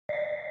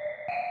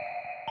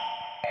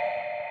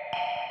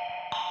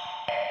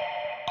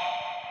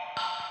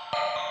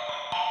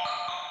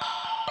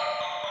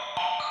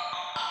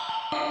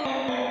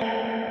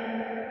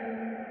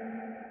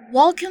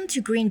Welcome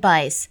to Green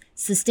Bites,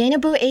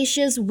 Sustainable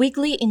Asia's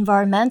weekly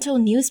environmental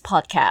news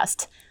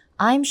podcast.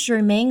 I'm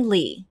Shermaine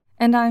Lee.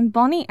 And I'm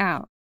Bonnie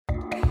Au.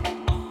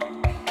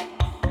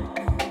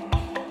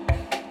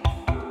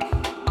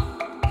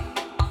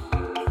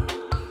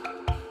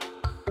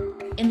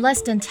 In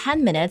less than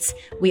 10 minutes,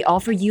 we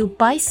offer you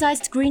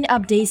bite-sized green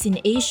updates in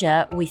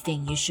Asia we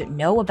think you should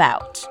know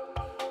about.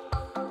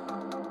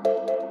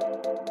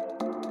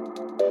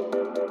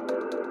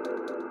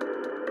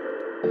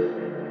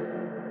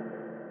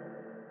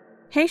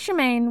 Hey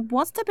Shermaine,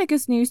 what's the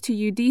biggest news to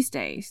you these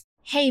days?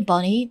 Hey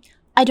Bonnie,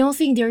 I don't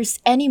think there's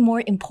any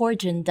more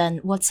important than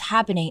what's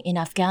happening in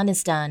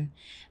Afghanistan.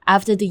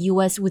 After the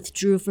US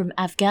withdrew from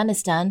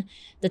Afghanistan,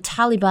 the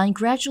Taliban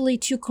gradually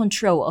took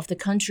control of the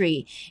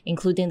country,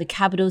 including the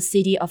capital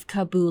city of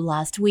Kabul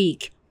last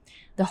week.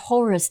 The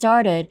horror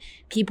started.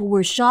 People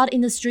were shot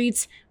in the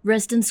streets,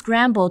 residents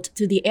scrambled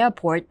to the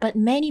airport, but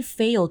many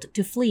failed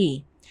to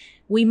flee.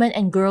 Women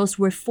and girls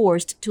were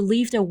forced to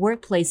leave their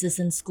workplaces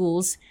and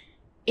schools.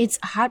 It's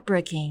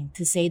heartbreaking,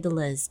 to say the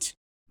least.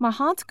 My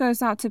heart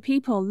goes out to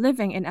people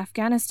living in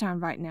Afghanistan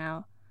right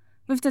now.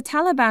 With the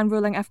Taliban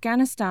ruling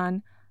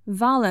Afghanistan,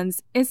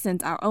 violence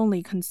isn't our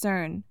only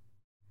concern.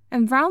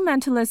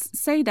 Environmentalists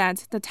say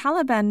that the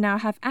Taliban now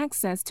have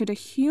access to the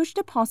huge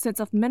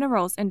deposits of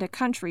minerals in the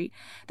country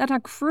that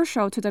are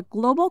crucial to the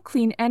global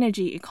clean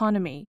energy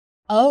economy.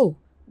 Oh,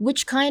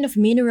 which kind of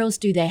minerals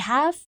do they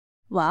have?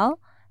 Well,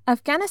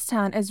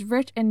 Afghanistan is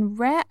rich in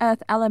rare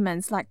earth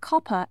elements like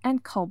copper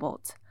and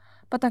cobalt.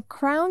 But the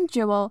crown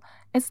jewel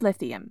is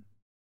lithium.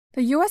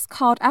 The US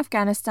called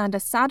Afghanistan the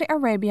Saudi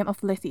Arabia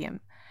of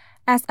lithium,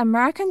 as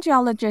American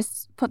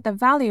geologists put the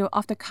value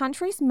of the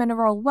country's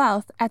mineral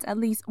wealth at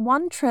least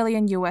 $1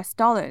 trillion.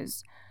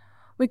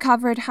 We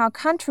covered how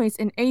countries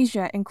in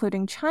Asia,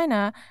 including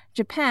China,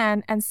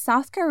 Japan, and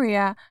South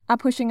Korea, are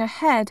pushing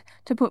ahead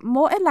to put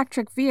more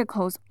electric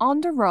vehicles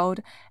on the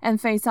road and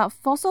phase out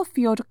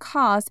fossil-fueled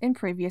cars in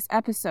previous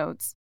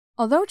episodes.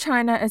 Although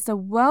China is the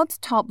world's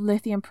top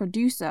lithium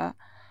producer,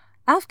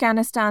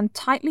 Afghanistan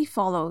tightly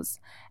follows,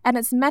 and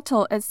its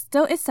metal is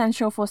still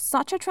essential for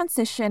such a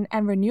transition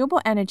and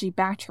renewable energy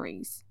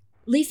batteries.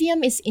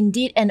 Lithium is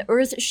indeed an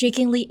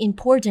earth-shakingly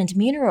important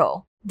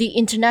mineral. The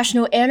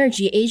International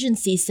Energy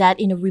Agency said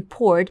in a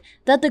report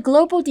that the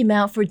global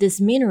demand for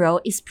this mineral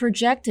is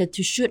projected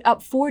to shoot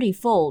up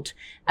 40-fold,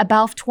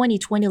 above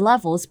 2020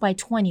 levels by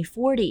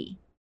 2040.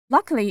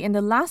 Luckily, in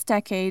the last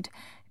decade,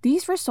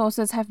 these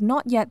resources have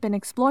not yet been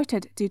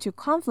exploited due to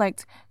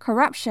conflict,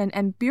 corruption,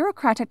 and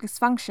bureaucratic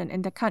dysfunction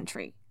in the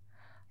country.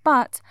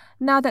 But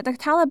now that the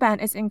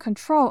Taliban is in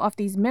control of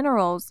these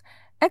minerals,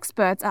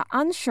 experts are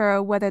unsure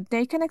whether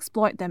they can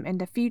exploit them in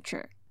the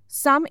future.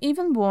 Some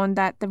even warn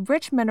that the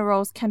rich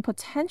minerals can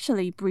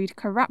potentially breed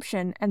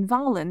corruption and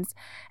violence,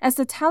 as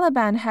the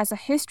Taliban has a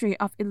history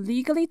of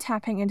illegally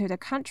tapping into the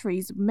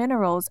country's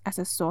minerals as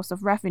a source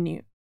of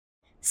revenue.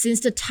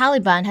 Since the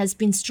Taliban has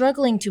been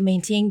struggling to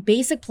maintain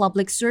basic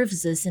public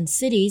services in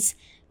cities,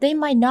 they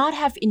might not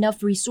have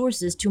enough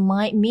resources to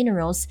mine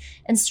minerals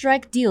and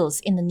strike deals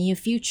in the near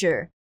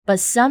future. But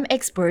some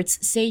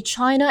experts say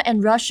China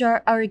and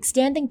Russia are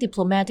extending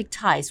diplomatic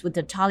ties with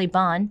the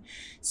Taliban,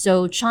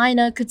 so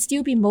China could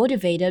still be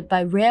motivated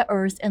by rare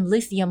earth and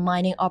lithium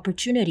mining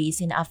opportunities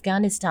in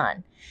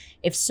Afghanistan.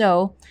 If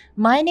so,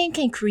 mining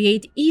can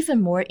create even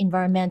more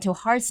environmental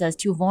hardships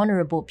to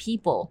vulnerable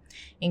people,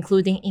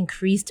 including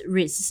increased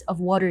risks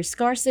of water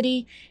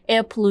scarcity,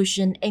 air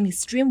pollution, and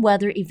extreme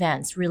weather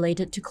events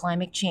related to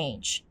climate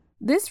change.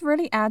 This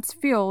really adds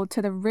fuel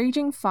to the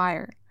raging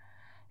fire.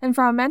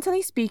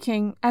 Environmentally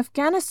speaking,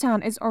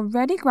 Afghanistan is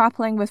already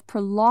grappling with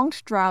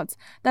prolonged droughts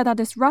that are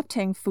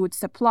disrupting food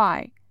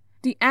supply.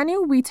 The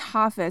annual wheat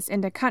harvest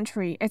in the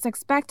country is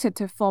expected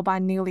to fall by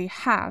nearly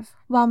half,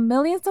 while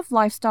millions of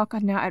livestock are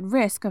now at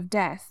risk of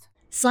death.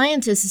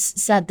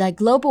 Scientists said that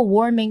global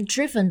warming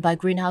driven by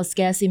greenhouse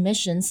gas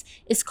emissions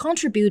is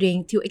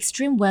contributing to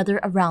extreme weather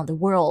around the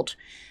world.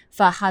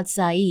 Fahad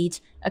Saeed,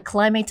 a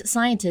climate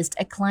scientist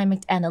at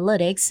Climate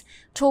Analytics,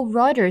 told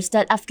Reuters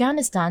that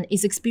Afghanistan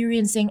is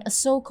experiencing a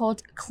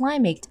so-called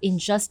climate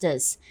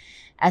injustice,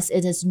 as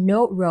it has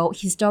no role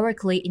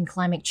historically in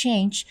climate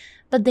change,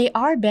 but they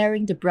are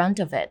bearing the brunt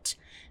of it.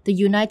 The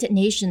United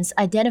Nations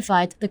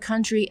identified the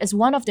country as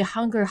one of the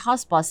hunger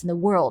hotspots in the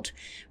world,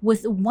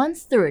 with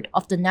 1/3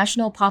 of the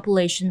national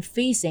population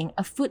facing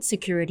a food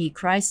security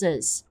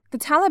crisis. The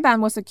Taliban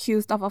was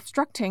accused of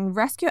obstructing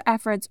rescue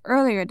efforts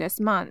earlier this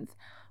month,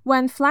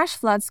 when flash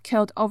floods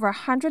killed over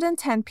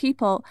 110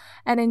 people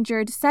and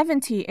injured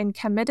 70 in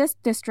Kamidis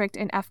district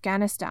in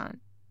Afghanistan.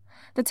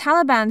 The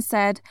Taliban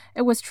said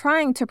it was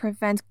trying to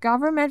prevent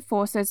government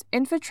forces'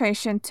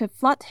 infiltration to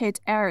flood-hit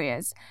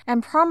areas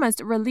and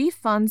promised relief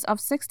funds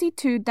of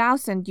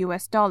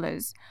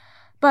 $62,000,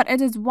 but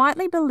it is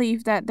widely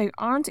believed that they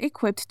aren't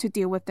equipped to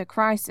deal with the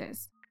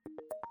crisis.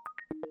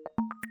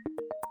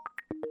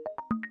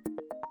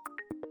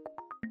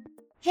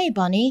 Hey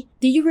Bonnie,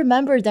 do you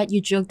remember that you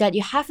joked that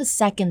you have a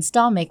second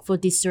stomach for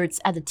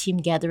desserts at the team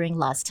gathering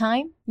last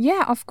time?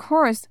 Yeah, of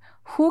course.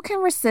 Who can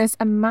resist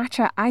a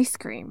matcha ice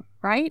cream,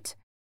 right?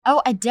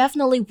 Oh, I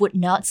definitely would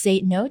not say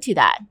no to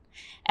that.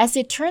 As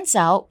it turns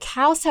out,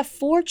 cows have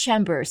 4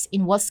 chambers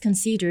in what's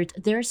considered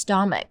their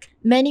stomach.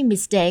 Many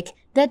mistake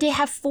that they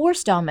have 4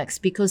 stomachs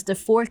because the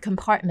 4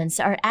 compartments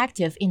are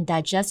active in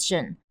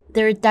digestion.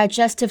 Their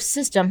digestive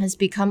system has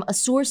become a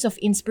source of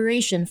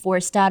inspiration for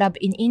a startup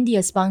in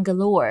India's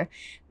Bangalore,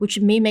 which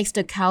mimics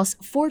the cow's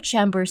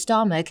 4-chamber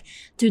stomach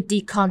to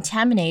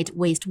decontaminate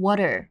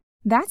wastewater.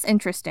 That's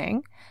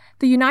interesting.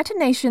 The United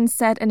Nations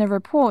said in a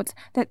report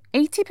that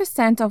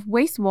 80% of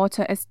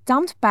wastewater is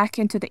dumped back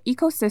into the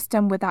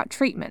ecosystem without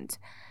treatment.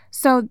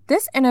 So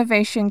this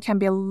innovation can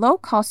be a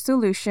low-cost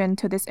solution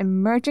to this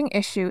emerging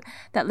issue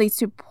that leads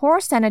to poor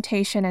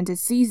sanitation and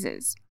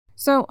diseases.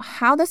 So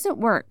how does it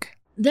work?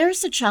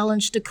 There's a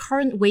challenge the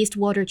current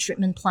wastewater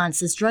treatment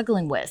plants are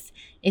struggling with.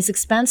 It's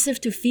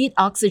expensive to feed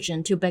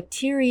oxygen to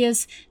bacteria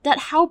that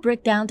help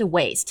break down the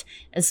waste,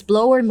 as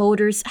blower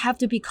motors have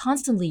to be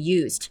constantly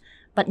used.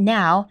 But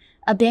now,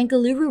 a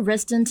Bengaluru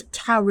resident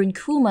Tarun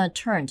Kumar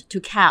turned to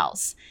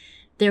cows.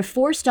 Their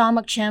 4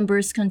 stomach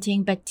chambers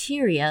contain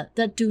bacteria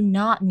that do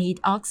not need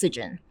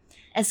oxygen.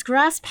 As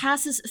grass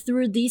passes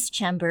through these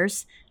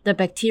chambers, the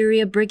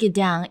bacteria break it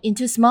down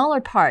into smaller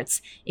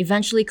parts,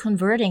 eventually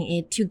converting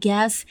it to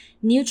gas,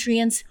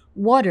 nutrients,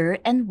 water,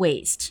 and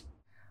waste.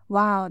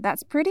 Wow,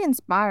 that's pretty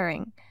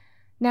inspiring.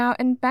 Now,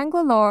 in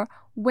Bangalore,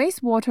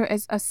 wastewater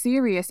is a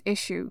serious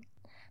issue.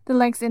 The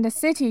lakes in the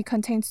city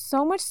contain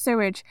so much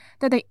sewage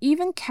that they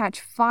even catch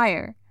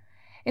fire.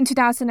 In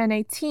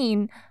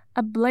 2018,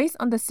 a blaze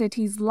on the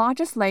city's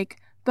largest lake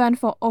burned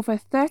for over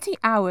 30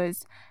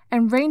 hours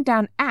and rained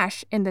down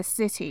ash in the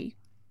city.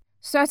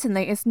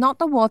 Certainly, it's not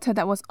the water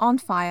that was on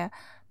fire,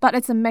 but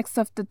it's a mix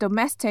of the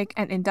domestic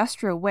and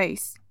industrial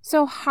waste.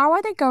 So how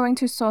are they going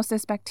to source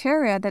this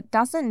bacteria that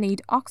doesn't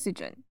need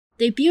oxygen?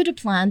 They built a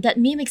plant that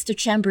mimics the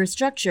chamber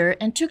structure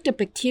and took the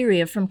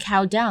bacteria from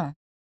cow dung.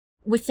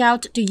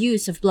 Without the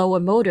use of blower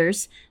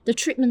motors, the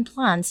treatment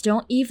plants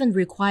don't even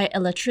require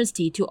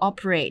electricity to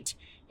operate.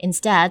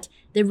 Instead,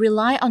 they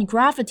rely on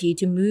gravity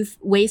to move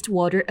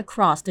wastewater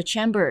across the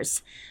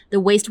chambers.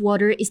 The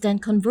wastewater is then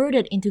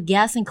converted into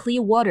gas and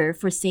clear water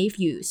for safe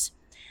use.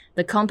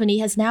 The company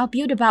has now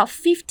built about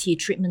 50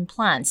 treatment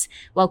plants,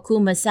 while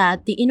Kumar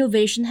said the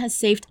innovation has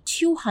saved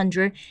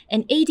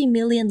 280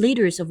 million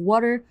liters of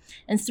water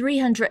and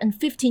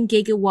 315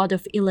 gigawatt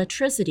of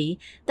electricity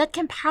that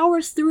can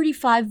power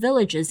 35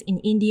 villages in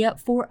India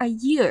for a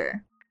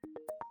year.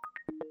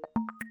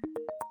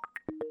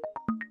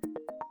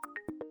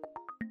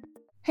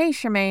 Hey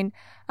Charmaine,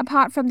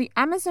 apart from the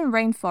Amazon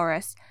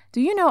rainforest, do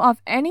you know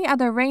of any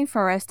other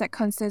rainforest that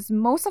consists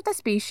most of the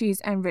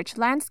species and rich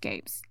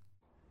landscapes?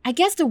 I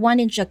guess the one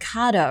in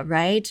Jakarta,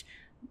 right?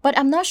 But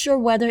I'm not sure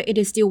whether it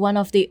is still one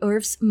of the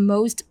Earth's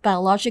most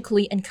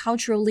biologically and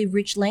culturally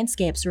rich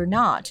landscapes or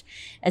not.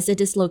 As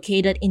it is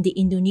located in the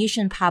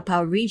Indonesian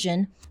Papua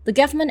region, the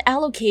government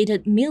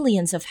allocated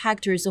millions of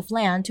hectares of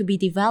land to be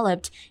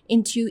developed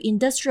into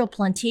industrial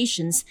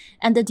plantations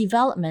and the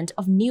development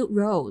of new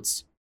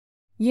roads.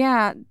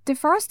 Yeah,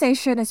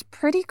 deforestation is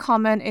pretty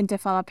common in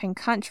developing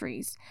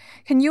countries.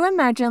 Can you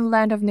imagine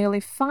land of nearly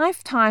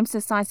 5 times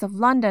the size of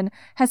London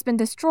has been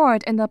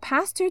destroyed in the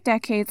past 2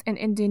 decades in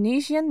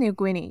Indonesian New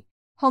Guinea,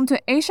 home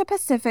to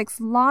Asia-Pacific's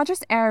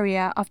largest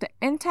area of the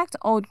intact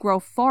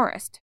old-growth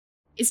forest?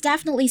 It's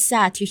definitely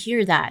sad to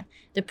hear that.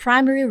 The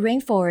primary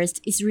rainforest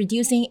is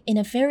reducing in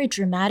a very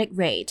dramatic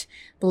rate.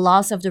 The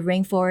loss of the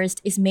rainforest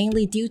is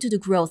mainly due to the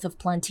growth of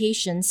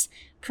plantations,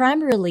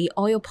 primarily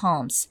oil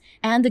palms,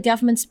 and the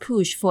government's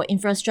push for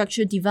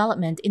infrastructure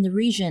development in the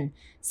region,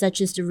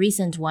 such as the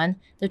recent one,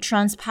 the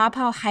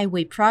Trans-Papua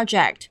Highway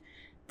project.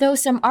 Though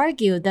some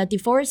argue that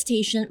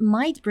deforestation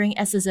might bring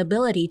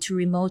accessibility to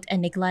remote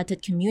and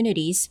neglected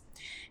communities,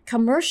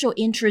 commercial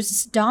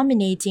interests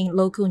dominating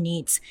local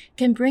needs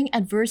can bring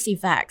adverse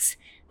effects.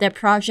 That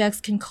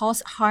projects can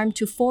cause harm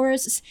to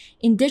forests,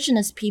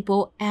 indigenous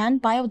people, and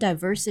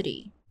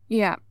biodiversity.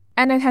 Yeah,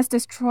 and it has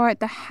destroyed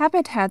the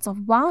habitats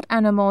of wild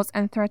animals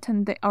and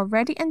threatened the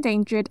already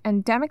endangered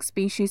endemic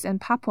species in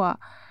Papua,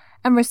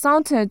 and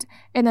resulted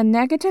in a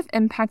negative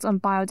impact on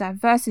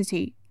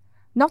biodiversity.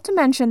 Not to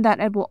mention that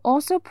it will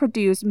also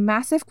produce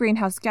massive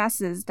greenhouse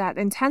gases that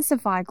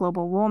intensify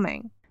global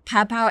warming.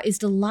 Papua is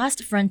the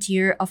last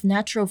frontier of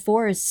natural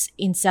forests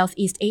in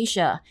Southeast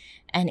Asia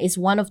and is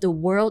one of the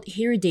world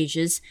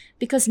heritages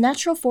because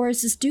natural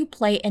forests do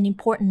play an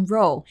important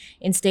role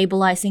in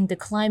stabilizing the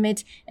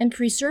climate and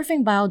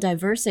preserving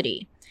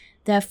biodiversity.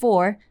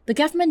 Therefore, the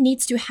government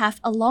needs to have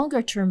a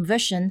longer-term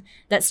vision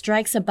that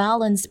strikes a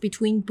balance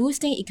between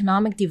boosting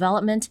economic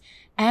development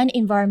and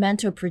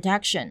environmental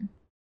protection.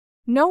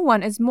 No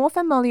one is more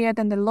familiar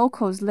than the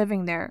locals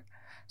living there.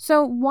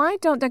 So why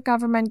don't the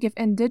government give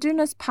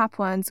indigenous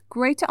Papuans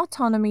greater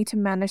autonomy to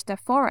manage their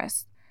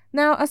forests?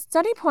 Now, a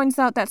study points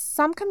out that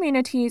some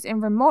communities in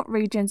remote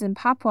regions in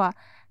Papua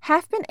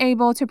have been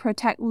able to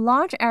protect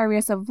large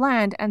areas of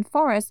land and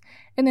forests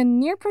in a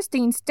near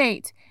pristine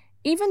state,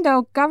 even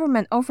though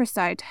government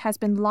oversight has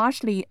been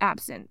largely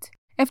absent.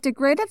 If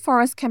degraded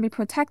forests can be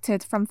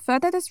protected from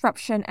further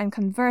disruption and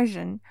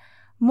conversion,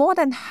 more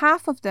than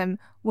half of them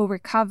will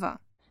recover.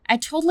 I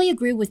totally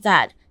agree with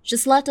that.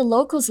 Just let the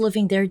locals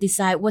living there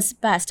decide what's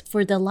best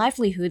for their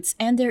livelihoods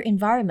and their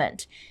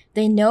environment.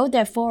 They know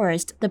their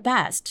forest the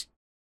best.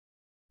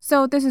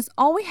 So this is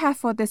all we have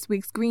for this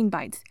week's Green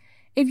Bites.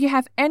 If you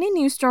have any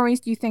news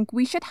stories you think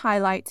we should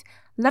highlight,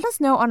 let us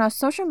know on our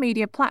social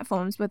media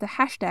platforms with the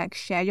hashtag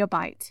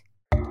 #ShareYourBite.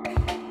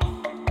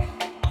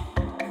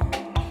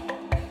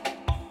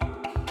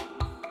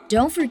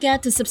 Don't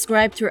forget to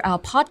subscribe to our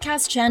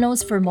podcast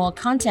channels for more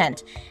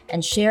content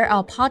and share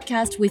our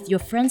podcast with your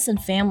friends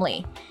and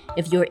family.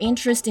 If you're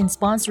interested in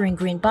sponsoring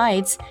Green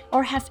Bites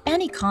or have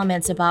any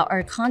comments about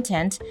our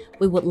content,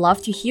 we would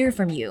love to hear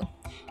from you.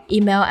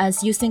 Email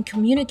us using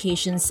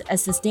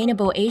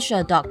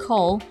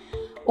communications@sustainableasia.co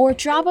or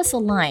drop us a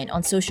line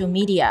on social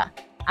media.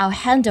 Our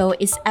handle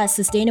is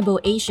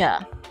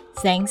 @sustainableasia.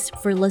 Thanks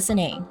for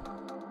listening.